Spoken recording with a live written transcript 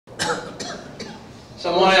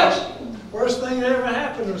Someone else. Worst thing that ever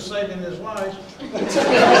happened was saving his life.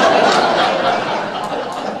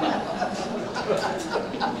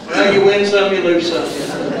 Well, you win some, you lose some.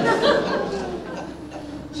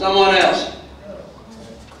 Someone else.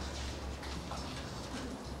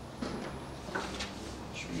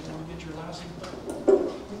 Sure you want to get your license back?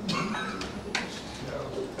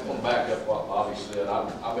 I'm going to back up what Bobby said.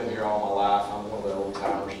 I've been here all my life. I'm one of the old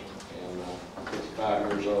timers, and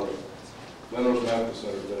 55 years old. Glen Medical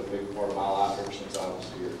Center has been a big part of my life ever since I was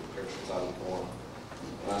here, ever since I was born.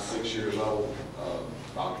 When I was 6 years old,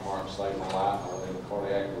 Dr. Martin saved my life. I was in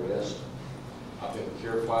cardiac arrest. I've been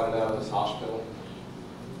purified out of this hospital.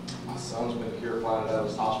 My son's been purified out of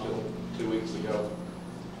this hospital 2 weeks ago.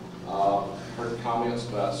 Heard comments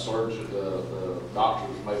about surgery, the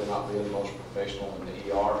doctors maybe not being the most professional in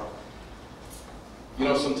the ER. You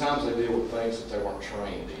know, sometimes they deal with things that they weren't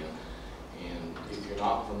trained in. And if you're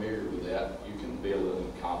not familiar with that, you can be a little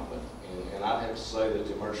incompetent. And I'd have to say that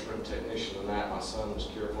the emergency room technician in that, my son was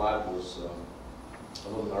purified, was a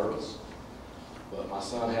little nervous. But my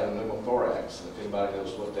son had a pneumothorax, and if anybody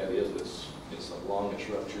knows what that is, it's a lung that's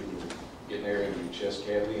ruptured and getting air into your chest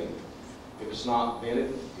cavity. And if it's not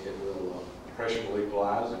vented, it will, pressure will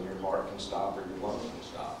equalize and your heart can stop or your lungs can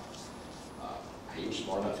stop. He was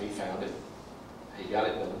smart enough, he found it. He got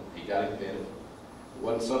it done, he got it vented. It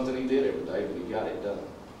wasn't something he did every day, but he got it done.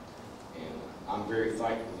 And I'm very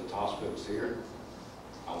thankful that the hospital's here.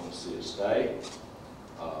 I want to see it stay.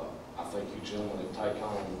 I think you gentlemen have taken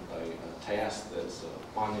on a task that's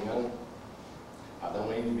monumental. I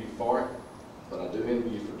don't envy you for it, but I do envy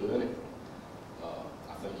you for doing it.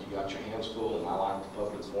 I think you got your hands full, and I like the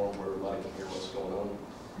public forum where everybody can hear what's going on.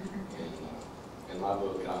 And in my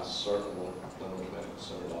book, I certainly want Glen Medical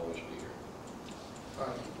Center to always be here.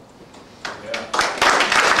 Thank you. Yeah.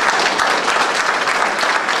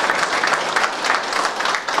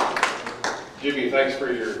 Jimmy, thanks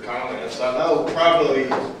for your comments. I know probably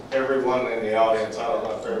everyone in the audience, I don't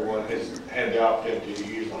know if everyone has had the opportunity to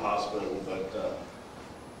use the hospital, but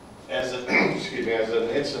as an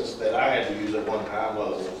instance that I had to use at one time,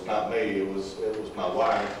 well, it was not me, it was my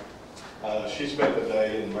wife. She spent the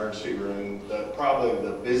day in the emergency room, probably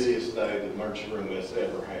the busiest day the emergency room has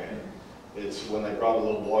ever had. It's when they brought a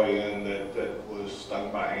little boy in that was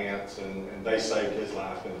stung by ants, and they saved his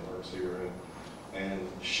life in the emergency room. And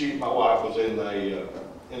my wife was in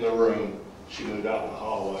the room. She moved out in the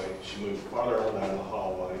hallway. She moved farther on down the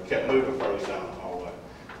hallway. Kept moving further down the hallway.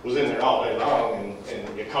 Was in there all day long,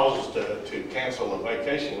 and it caused us to cancel a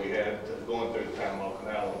vacation we had going through the Panama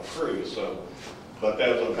Canal on a cruise. So, but that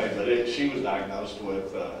was okay. But she was diagnosed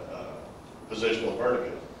with positional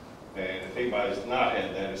vertigo. And if anybody's not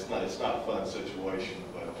had that, it's not a fun situation.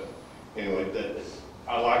 But anyway,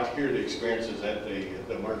 I like to hear the experiences at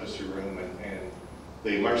the emergency room, and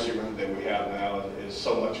the emergency room that we have now is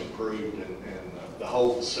so much improved, and the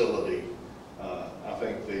whole facility. I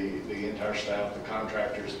think the entire staff, the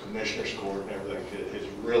contractors, the commissioner's court, and everything has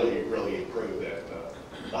really, really improved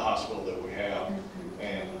the hospital that we have.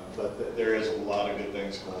 And but there is a lot of good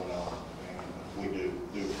things going on, and we do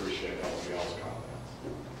appreciate all of y'all's comments.